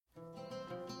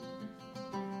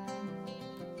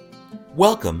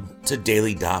Welcome to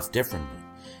Daily Daf Differently,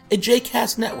 a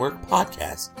JCast Network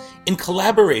podcast in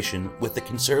collaboration with the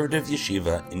Conservative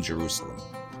Yeshiva in Jerusalem.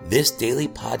 This daily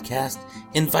podcast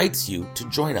invites you to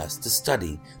join us to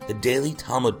study the daily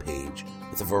Talmud page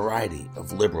with a variety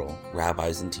of liberal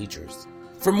rabbis and teachers.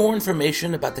 For more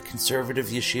information about the Conservative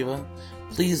Yeshiva,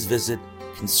 please visit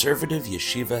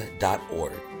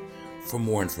conservativeyeshiva.org. For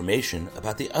more information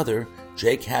about the other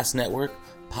JCast Network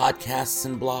podcasts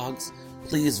and blogs,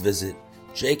 please visit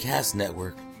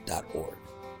jcastnetwork.org.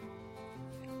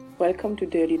 Welcome to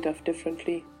Daily Daf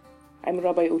Differently. I'm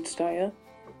Rabbi Utz,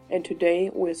 and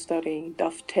today we're studying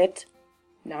Daf Tet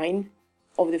 9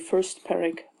 of the first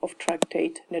parak of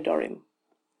Tractate Nedarim.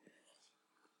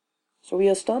 So we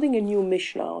are starting a new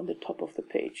Mishnah on the top of the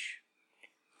page.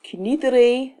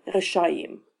 Kinidrei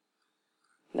Reshayim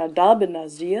Nadab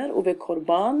Nazir uve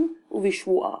Korban uve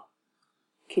Shvuah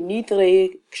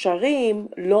Kinidrei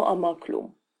Ksharim lo amar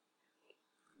klum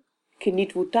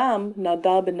Kinitvutam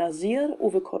Nadab Nazir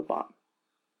uve Korban.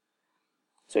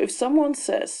 So if someone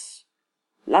says,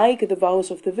 like the vows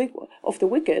of the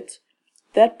wicked,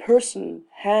 that person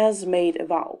has made a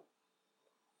vow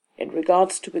in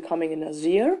regards to becoming a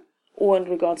Nazir, or in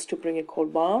regards to bring a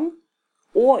Korban,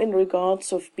 or in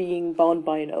regards of being bound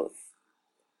by an oath.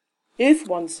 If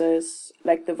one says,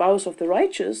 like the vows of the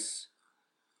righteous,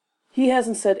 he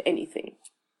hasn't said anything.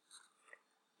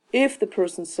 If the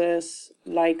person says,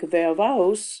 like their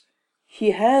vows,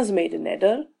 he has made a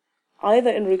neder, either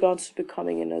in regards to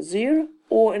becoming a Nazir,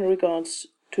 or in regards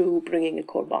to bringing a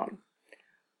Korban.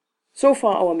 So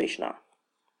far our Mishnah.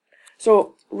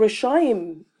 So,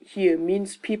 Reshayim here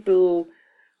means people,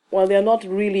 well, they're not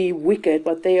really wicked,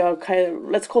 but they are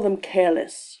let's call them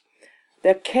careless.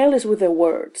 They're careless with their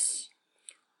words.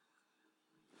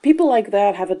 People like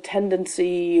that have a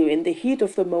tendency, in the heat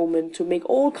of the moment, to make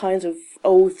all kinds of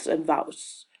oaths and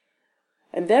vows.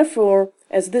 And therefore,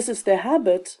 as this is their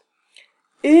habit,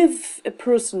 if a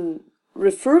person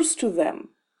refers to them,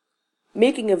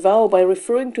 making a vow by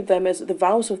referring to them as the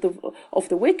vows of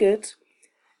the wicked,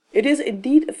 it is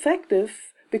indeed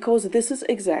effective, because this is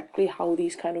exactly how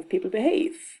these kind of people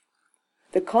behave.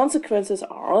 The consequences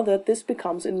are that this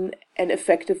becomes an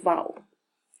effective vow.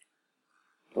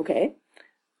 Okay?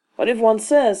 But if one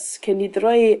says,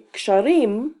 Kenidrei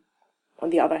Ksharim, on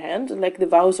the other hand, like the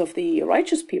vows of the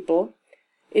righteous people,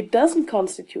 it doesn't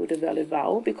constitute a valid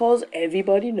vow, because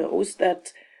everybody knows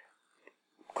that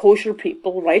kosher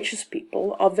people, righteous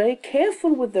people, are very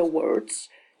careful with their words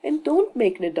and don't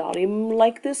make nedarim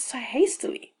like this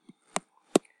hastily.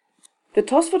 The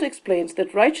Tosfot explains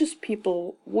that righteous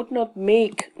people would not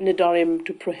make nedarim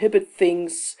to prohibit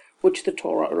things which the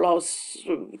Torah allows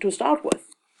to start with.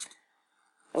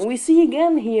 And we see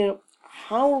again here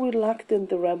how reluctant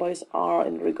the rabbis are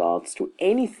in regards to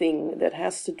anything that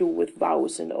has to do with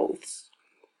vows and oaths.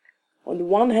 On the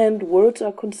one hand, words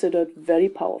are considered very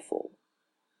powerful.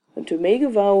 And to make a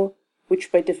vow, which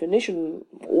by definition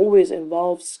always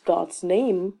involves God's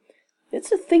name,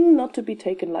 it's a thing not to be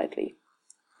taken lightly.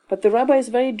 But the rabbis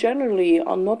very generally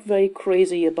are not very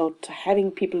crazy about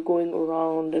having people going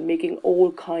around and making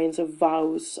all kinds of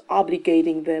vows,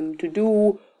 obligating them to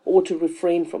do or to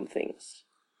refrain from things.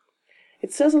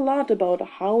 It says a lot about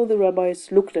how the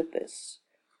rabbis looked at this.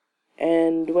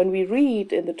 And when we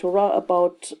read in the Torah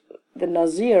about the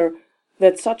Nazir,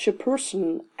 that such a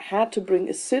person had to bring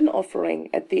a sin offering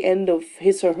at the end of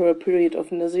his or her period of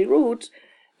Nazirut,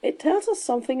 it tells us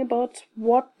something about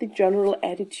what the general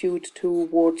attitude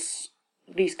towards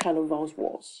these kind of vows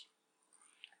was.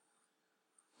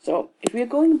 So, if we are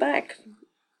going back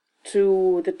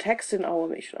to the text in our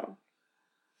Mishnah,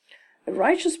 a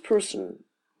righteous person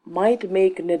might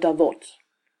make nedavot,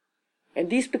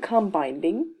 and these become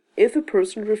binding if a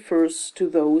person refers to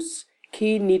those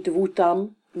ki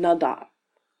nitvutam nadar.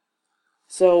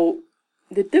 So,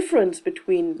 the difference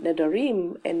between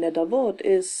nedarim and nedavot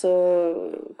is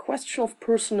a question of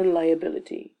personal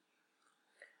liability.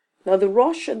 Now, the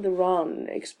Rosh and the Ran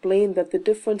explain that the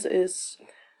difference is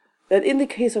that in the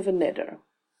case of a neder,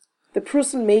 the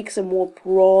person makes a more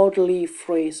broadly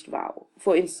phrased vow.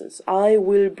 For instance, I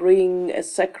will bring a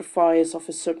sacrifice of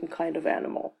a certain kind of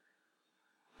animal.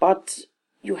 But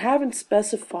you haven't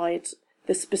specified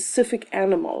the specific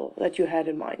animal that you had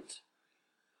in mind.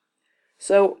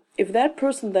 So, if that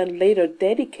person then later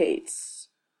dedicates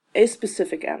a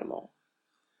specific animal,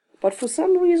 but for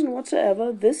some reason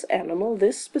whatsoever, this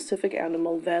specific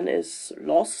animal then is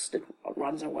lost, it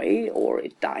runs away, or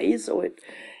it dies, or it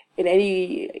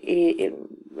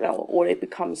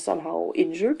becomes somehow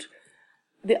injured,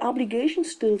 the obligation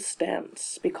still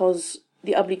stands, because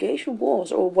the obligation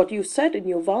was, or what you said in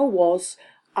your vow was,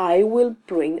 I will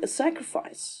bring a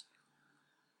sacrifice.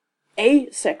 A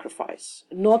sacrifice,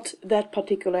 not that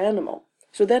particular animal.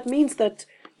 So that means that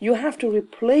you have to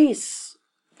replace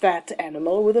that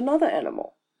animal with another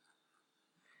animal.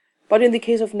 But in the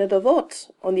case of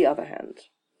Nedavot, on the other hand,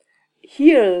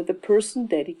 here the person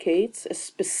dedicates a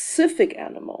specific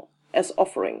animal as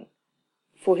offering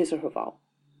for his or her vow.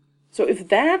 So if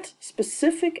that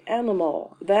specific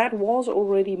animal that was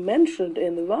already mentioned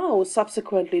in the vow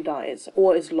subsequently dies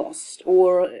or is lost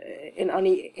or in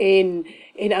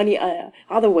any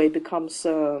other way becomes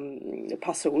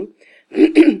pasul,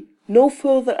 no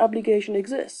further obligation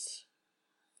exists,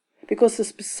 because the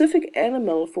specific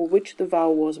animal for which the vow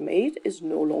was made is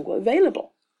no longer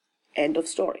available. End of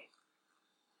story.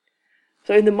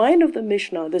 So in the mind of the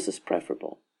Mishnah, this is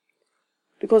preferable,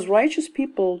 because righteous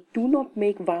people do not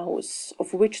make vows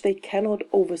of which they cannot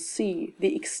oversee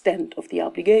the extent of the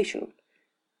obligation.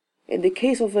 In the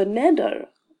case of a neder,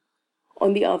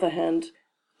 on the other hand,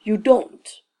 you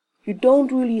don't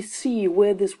really see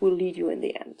where this will lead you in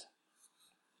the end.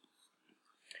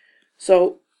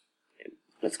 So,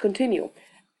 let's continue,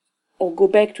 or go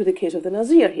back to the case of the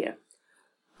Nazir here.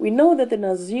 We know that the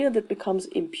Nazir that becomes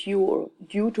impure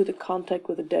due to the contact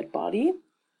with a dead body,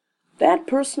 that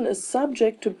person is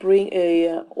subject to bring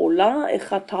a olah, a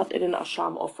chatat, and an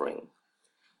asham offering.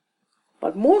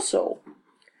 But more so,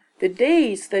 the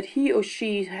days that he or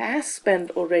she has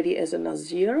spent already as a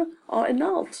Nazir are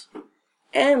annulled,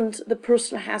 and the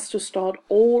person has to start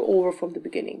all over from the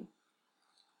beginning.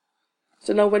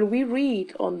 So now when we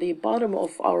read on the bottom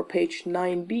of our page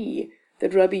 9b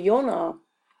that Rabbi Yonah,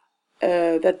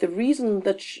 that the reason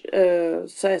that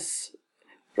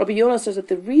Rabbi Yonah says that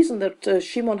the reason that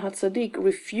Shimon HaTzadik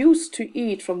refused to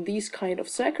eat from these kind of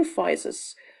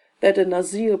sacrifices that a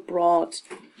Nazir brought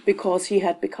because he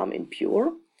had become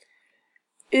impure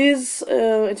is,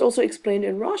 it's also explained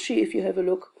in Rashi if you have a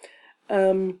look,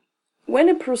 when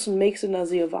a person makes a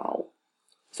Nazir vow,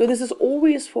 so this is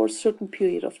always for a certain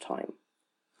period of time.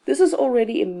 This is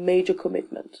already a major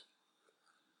commitment.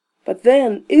 But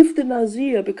then, if the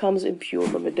Nazir becomes impure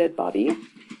from a dead body,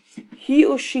 he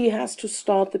or she has to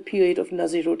start the period of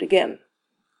Nazirut again.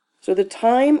 So the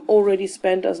time already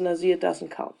spent as Nazir doesn't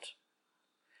count.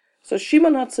 So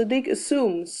Shimon HaTzadik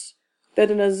assumes that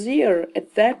a Nazir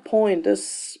at that point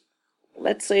is,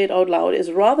 let's say it out loud,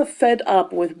 is rather fed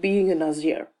up with being a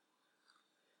Nazir.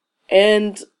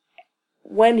 And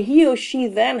when he or she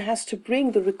then has to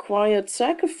bring the required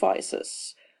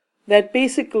sacrifices that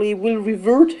basically will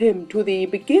revert him to the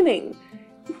beginning,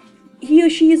 he or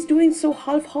she is doing so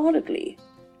half-heartedly.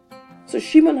 So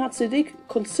Shimon HaTzadik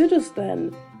considers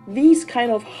then these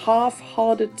kind of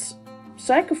half-hearted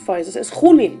sacrifices as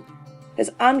chulin,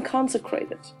 as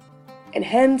unconsecrated, and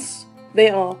hence they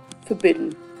are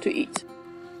forbidden to eat.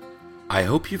 I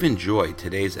hope you've enjoyed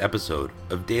today's episode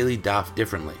of Daily Daf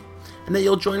Differently, and that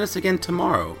you'll join us again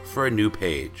tomorrow for a new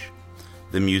page.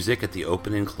 The music at the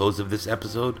open and close of this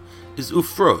episode is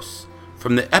Ufros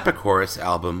from the Epichorus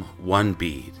album One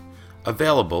Bead,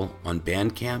 available on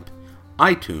Bandcamp,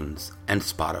 iTunes, and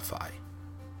Spotify.